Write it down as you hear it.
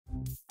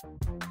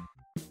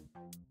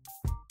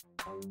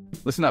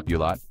Listen up, you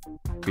lot.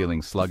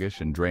 Feeling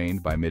sluggish and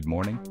drained by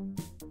mid-morning?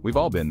 We've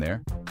all been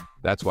there.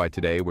 That's why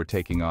today we're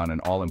taking on an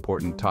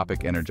all-important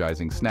topic,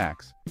 energizing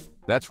snacks.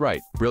 That's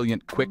right,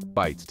 brilliant, quick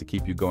bites to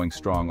keep you going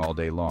strong all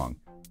day long.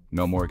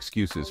 No more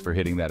excuses for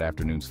hitting that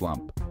afternoon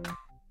slump.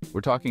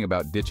 We're talking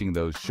about ditching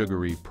those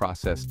sugary,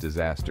 processed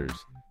disasters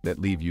that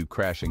leave you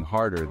crashing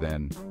harder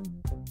than,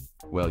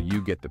 well,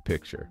 you get the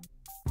picture.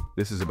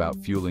 This is about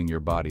fueling your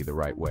body the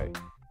right way,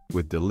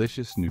 with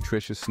delicious,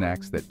 nutritious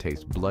snacks that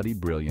taste bloody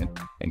brilliant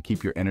and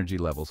keep your energy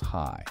levels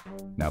high.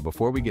 Now,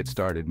 before we get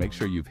started, make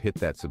sure you've hit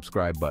that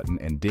subscribe button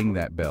and ding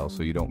that bell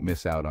so you don't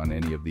miss out on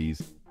any of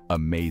these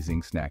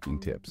amazing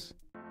snacking tips.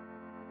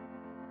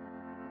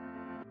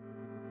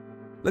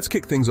 Let's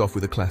kick things off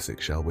with a classic,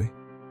 shall we?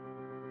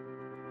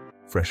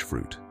 Fresh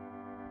fruit.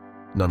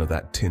 None of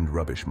that tinned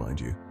rubbish, mind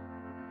you.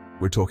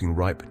 We're talking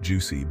ripe,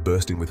 juicy,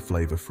 bursting with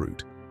flavor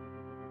fruit.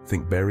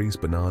 Think berries,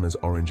 bananas,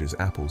 oranges,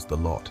 apples, the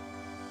lot.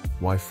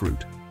 Why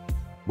fruit?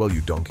 Well,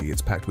 you donkey,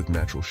 it's packed with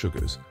natural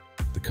sugars,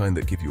 the kind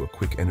that give you a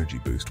quick energy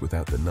boost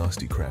without the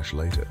nasty crash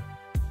later.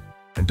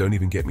 And don't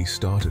even get me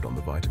started on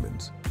the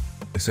vitamins,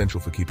 essential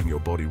for keeping your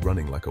body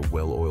running like a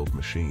well-oiled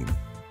machine.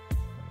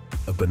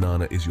 A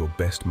banana is your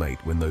best mate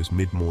when those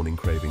mid-morning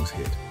cravings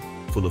hit.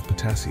 Full of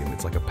potassium,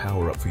 it's like a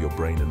power-up for your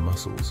brain and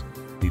muscles.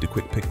 Need a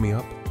quick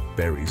pick-me-up?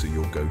 Berries are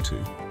your go-to.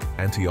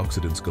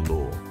 Antioxidants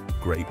galore.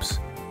 Grapes,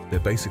 they're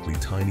basically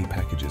tiny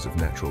packages of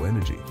natural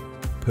energy,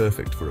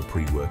 perfect for a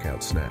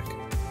pre-workout snack.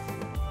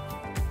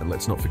 And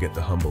let's not forget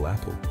the humble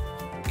apple.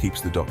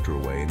 Keeps the doctor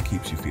away and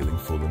keeps you feeling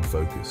full and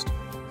focused.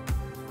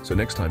 So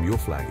next time you're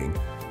flagging,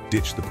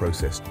 ditch the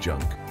processed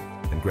junk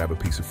and grab a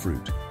piece of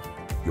fruit.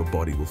 Your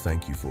body will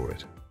thank you for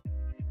it.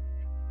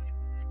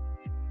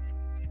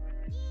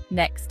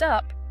 Next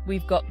up,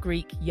 we've got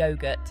Greek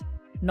yogurt.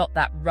 Not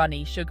that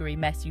runny, sugary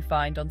mess you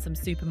find on some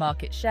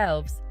supermarket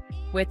shelves.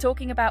 We're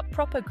talking about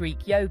proper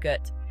Greek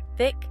yogurt,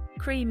 thick,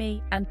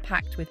 creamy, and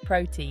packed with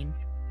protein.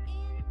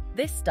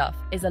 This stuff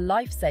is a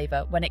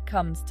lifesaver when it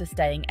comes to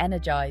staying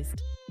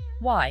energized.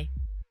 Why?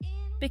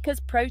 Because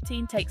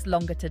protein takes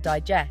longer to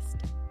digest,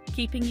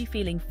 keeping you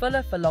feeling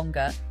fuller for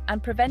longer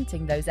and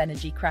preventing those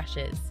energy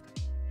crashes.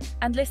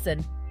 And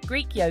listen,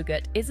 Greek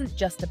yogurt isn't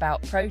just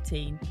about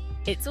protein.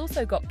 It's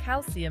also got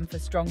calcium for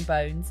strong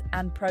bones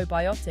and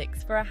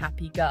probiotics for a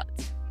happy gut.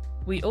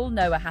 We all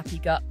know a happy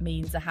gut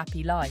means a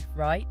happy life,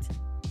 right?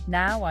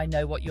 Now I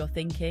know what you're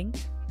thinking.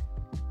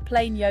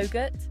 Plain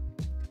yogurt?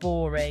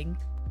 Boring.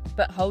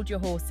 But hold your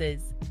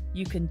horses.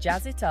 You can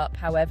jazz it up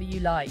however you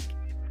like.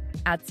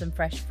 Add some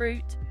fresh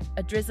fruit,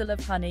 a drizzle of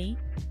honey,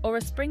 or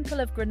a sprinkle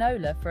of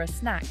granola for a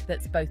snack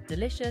that's both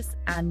delicious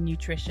and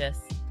nutritious.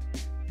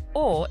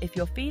 Or if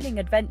you're feeling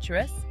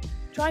adventurous,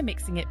 try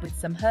mixing it with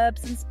some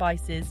herbs and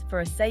spices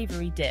for a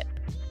savory dip.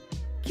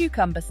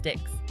 Cucumber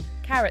sticks,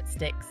 carrot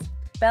sticks,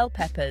 bell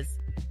peppers.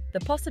 The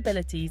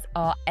possibilities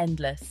are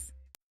endless.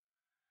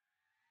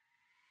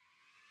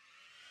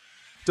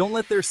 Don't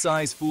let their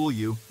size fool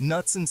you.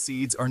 Nuts and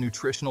seeds are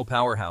nutritional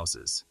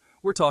powerhouses.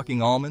 We're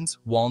talking almonds,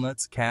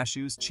 walnuts,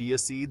 cashews, chia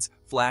seeds,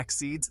 flax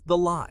seeds, the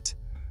lot.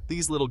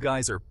 These little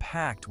guys are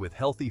packed with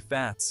healthy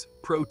fats,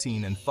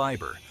 protein, and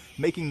fiber,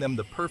 making them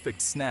the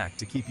perfect snack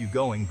to keep you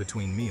going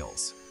between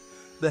meals.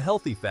 The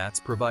healthy fats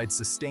provide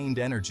sustained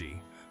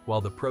energy,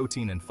 while the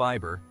protein and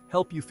fiber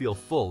help you feel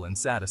full and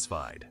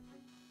satisfied.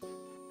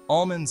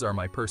 Almonds are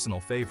my personal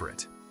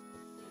favorite.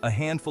 A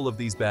handful of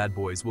these bad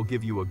boys will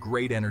give you a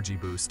great energy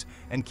boost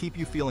and keep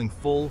you feeling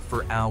full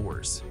for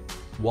hours.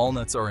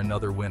 Walnuts are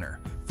another winner,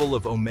 full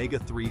of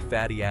omega-3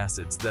 fatty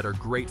acids that are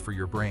great for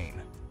your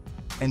brain.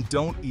 And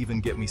don't even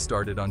get me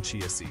started on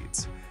chia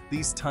seeds.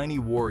 These tiny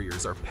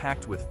warriors are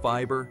packed with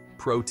fiber,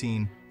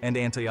 protein, and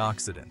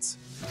antioxidants.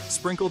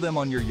 Sprinkle them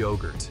on your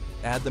yogurt,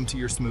 add them to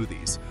your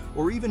smoothies,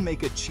 or even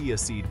make a chia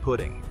seed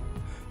pudding.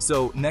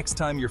 So next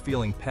time you're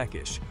feeling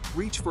peckish,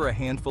 reach for a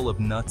handful of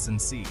nuts and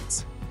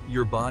seeds.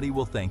 Your body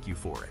will thank you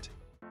for it.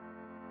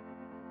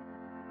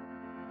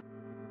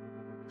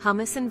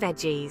 Hummus and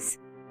veggies.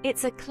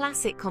 It's a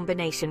classic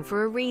combination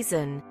for a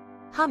reason.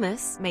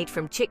 Hummus, made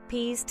from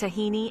chickpeas,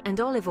 tahini, and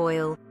olive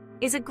oil,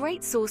 is a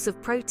great source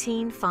of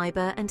protein,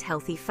 fiber, and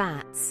healthy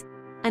fats.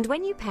 And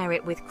when you pair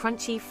it with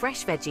crunchy,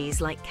 fresh veggies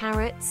like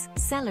carrots,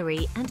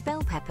 celery, and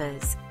bell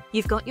peppers,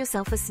 you've got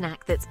yourself a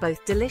snack that's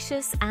both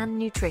delicious and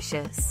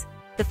nutritious.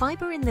 The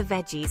fiber in the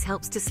veggies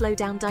helps to slow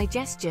down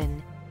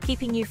digestion,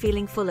 keeping you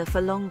feeling fuller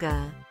for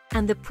longer.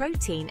 And the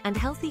protein and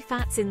healthy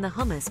fats in the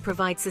hummus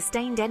provide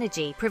sustained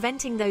energy,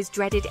 preventing those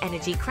dreaded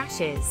energy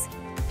crashes.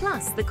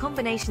 Plus, the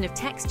combination of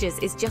textures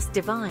is just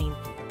divine.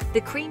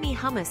 The creamy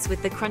hummus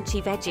with the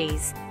crunchy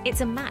veggies,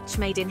 it's a match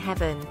made in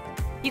heaven.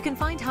 You can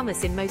find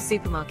hummus in most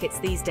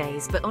supermarkets these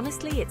days, but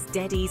honestly, it's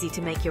dead easy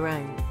to make your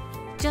own.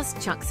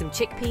 Just chuck some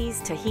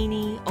chickpeas,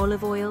 tahini,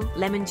 olive oil,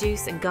 lemon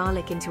juice, and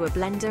garlic into a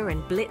blender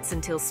and blitz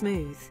until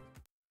smooth.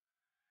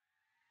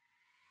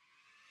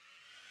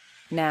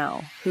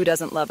 Now, who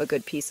doesn't love a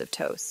good piece of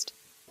toast?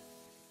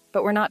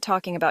 But we're not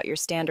talking about your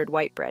standard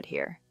white bread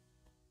here.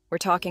 We're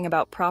talking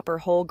about proper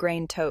whole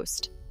grain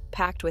toast,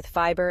 packed with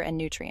fiber and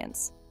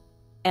nutrients.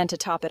 And to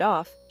top it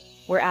off,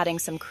 we're adding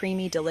some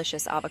creamy,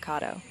 delicious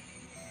avocado.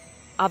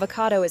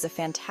 Avocado is a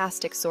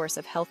fantastic source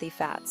of healthy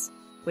fats,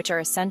 which are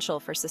essential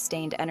for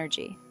sustained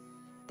energy.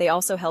 They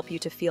also help you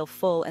to feel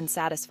full and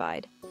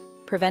satisfied,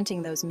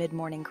 preventing those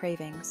mid-morning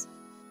cravings.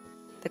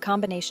 The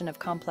combination of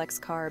complex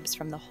carbs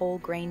from the whole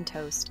grain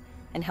toast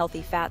and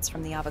healthy fats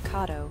from the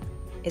avocado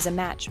is a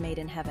match made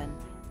in heaven.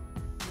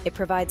 It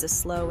provides a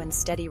slow and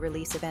steady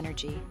release of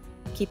energy,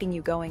 keeping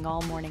you going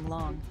all morning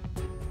long.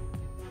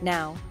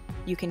 Now,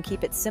 you can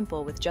keep it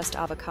simple with just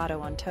avocado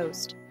on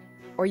toast,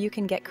 or you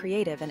can get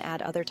creative and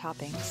add other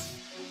toppings.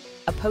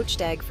 A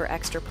poached egg for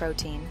extra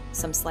protein,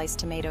 some sliced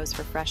tomatoes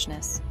for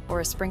freshness, or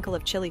a sprinkle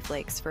of chili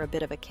flakes for a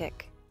bit of a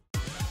kick.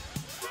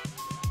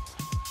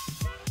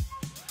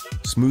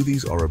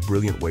 Smoothies are a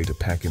brilliant way to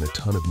pack in a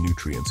ton of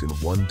nutrients in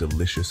one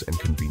delicious and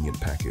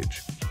convenient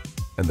package.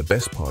 And the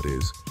best part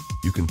is,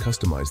 you can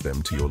customize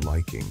them to your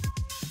liking.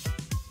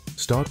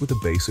 Start with a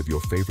base of your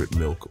favorite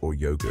milk or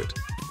yogurt,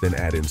 then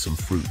add in some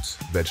fruits,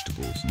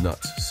 vegetables,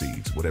 nuts,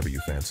 seeds, whatever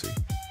you fancy.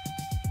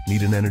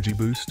 Need an energy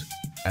boost?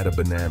 Add a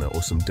banana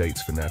or some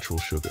dates for natural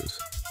sugars.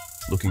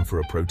 Looking for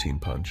a protein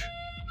punch?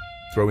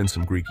 Throw in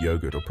some Greek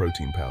yogurt or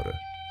protein powder.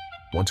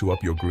 Want to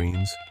up your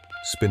greens?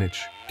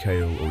 Spinach,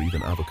 kale, or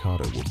even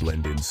avocado will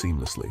blend in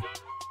seamlessly.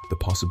 The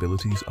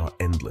possibilities are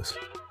endless.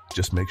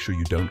 Just make sure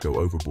you don't go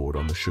overboard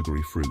on the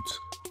sugary fruits,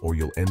 or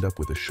you'll end up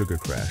with a sugar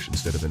crash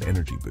instead of an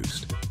energy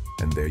boost.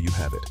 And there you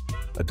have it,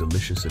 a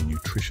delicious and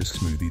nutritious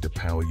smoothie to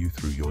power you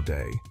through your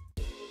day.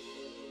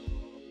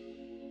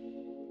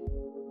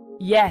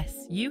 Yes,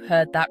 you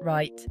heard that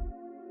right.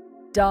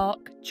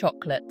 Dark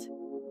chocolate.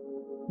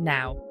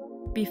 Now,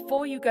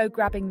 before you go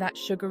grabbing that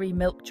sugary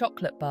milk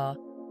chocolate bar,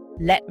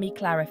 let me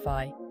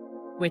clarify.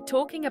 We're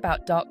talking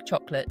about dark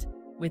chocolate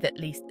with at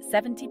least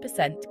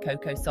 70%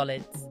 cocoa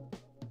solids.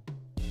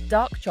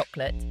 Dark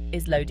chocolate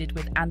is loaded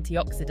with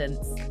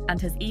antioxidants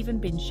and has even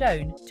been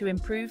shown to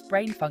improve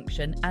brain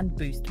function and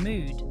boost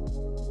mood.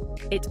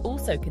 It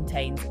also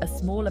contains a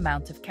small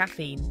amount of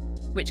caffeine,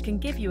 which can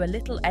give you a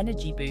little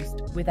energy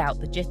boost without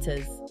the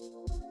jitters.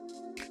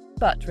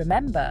 But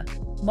remember,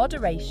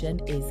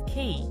 moderation is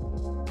key.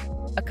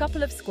 A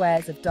couple of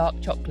squares of dark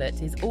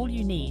chocolate is all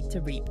you need to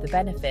reap the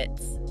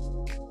benefits.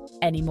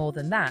 Any more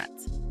than that,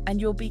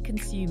 and you'll be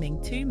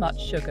consuming too much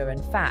sugar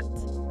and fat.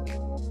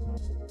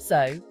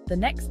 So, the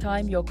next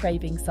time you're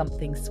craving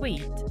something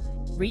sweet,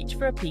 reach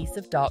for a piece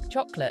of dark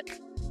chocolate.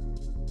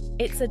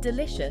 It's a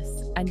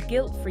delicious and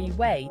guilt-free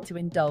way to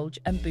indulge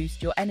and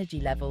boost your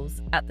energy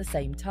levels at the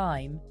same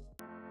time.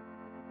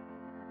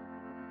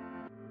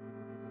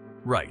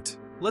 Right,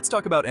 let's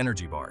talk about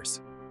energy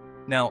bars.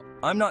 Now,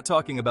 I'm not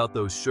talking about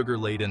those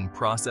sugar-laden,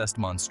 processed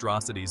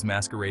monstrosities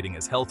masquerading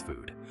as health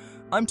food.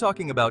 I'm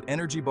talking about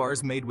energy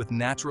bars made with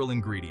natural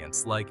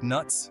ingredients like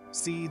nuts,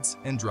 seeds,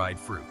 and dried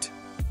fruit.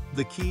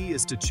 The key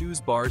is to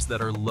choose bars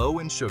that are low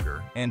in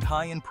sugar and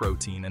high in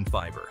protein and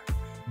fiber.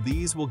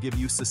 These will give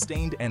you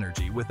sustained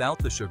energy without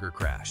the sugar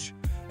crash.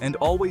 And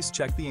always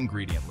check the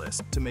ingredient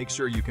list to make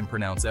sure you can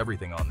pronounce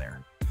everything on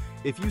there.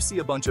 If you see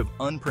a bunch of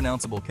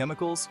unpronounceable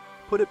chemicals,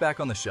 put it back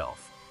on the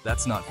shelf.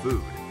 That's not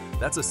food,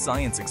 that's a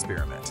science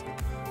experiment.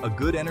 A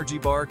good energy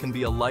bar can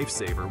be a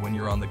lifesaver when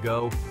you're on the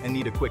go and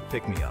need a quick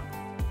pick-me-up.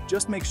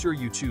 Just make sure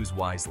you choose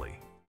wisely.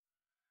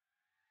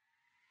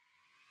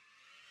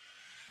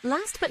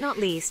 Last but not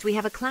least, we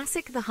have a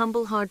classic, the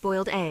humble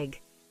hard-boiled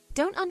egg.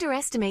 Don't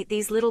underestimate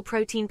these little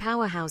protein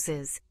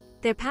powerhouses.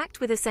 They're packed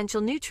with essential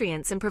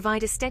nutrients and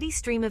provide a steady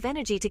stream of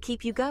energy to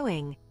keep you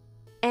going.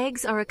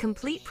 Eggs are a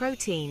complete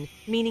protein,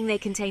 meaning they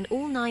contain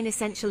all 9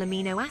 essential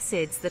amino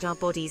acids that our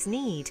bodies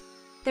need.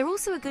 They're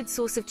also a good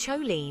source of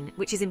choline,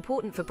 which is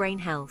important for brain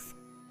health.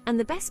 And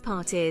the best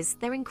part is,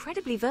 they're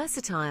incredibly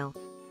versatile.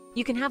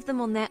 You can have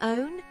them on their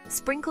own,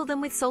 sprinkle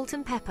them with salt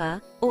and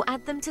pepper, or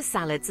add them to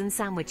salads and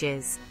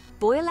sandwiches.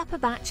 Boil up a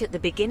batch at the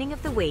beginning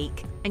of the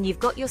week, and you've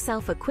got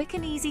yourself a quick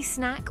and easy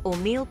snack or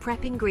meal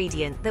prep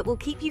ingredient that will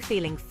keep you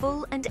feeling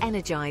full and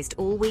energized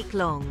all week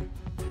long.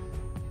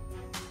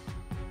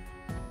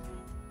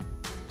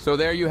 So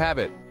there you have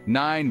it,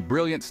 9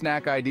 brilliant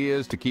snack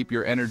ideas to keep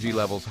your energy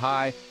levels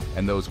high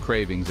and those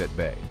cravings at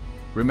bay.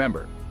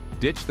 Remember,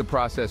 ditch the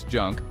processed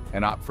junk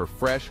and opt for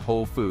fresh,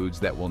 whole foods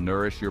that will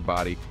nourish your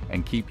body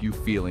and keep you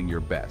feeling your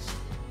best.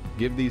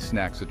 Give these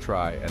snacks a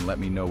try and let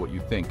me know what you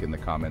think in the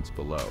comments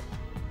below.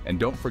 And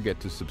don't forget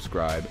to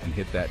subscribe and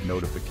hit that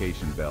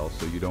notification bell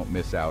so you don't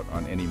miss out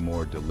on any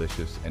more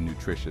delicious and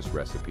nutritious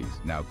recipes.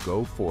 Now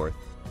go forth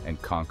and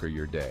conquer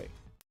your day.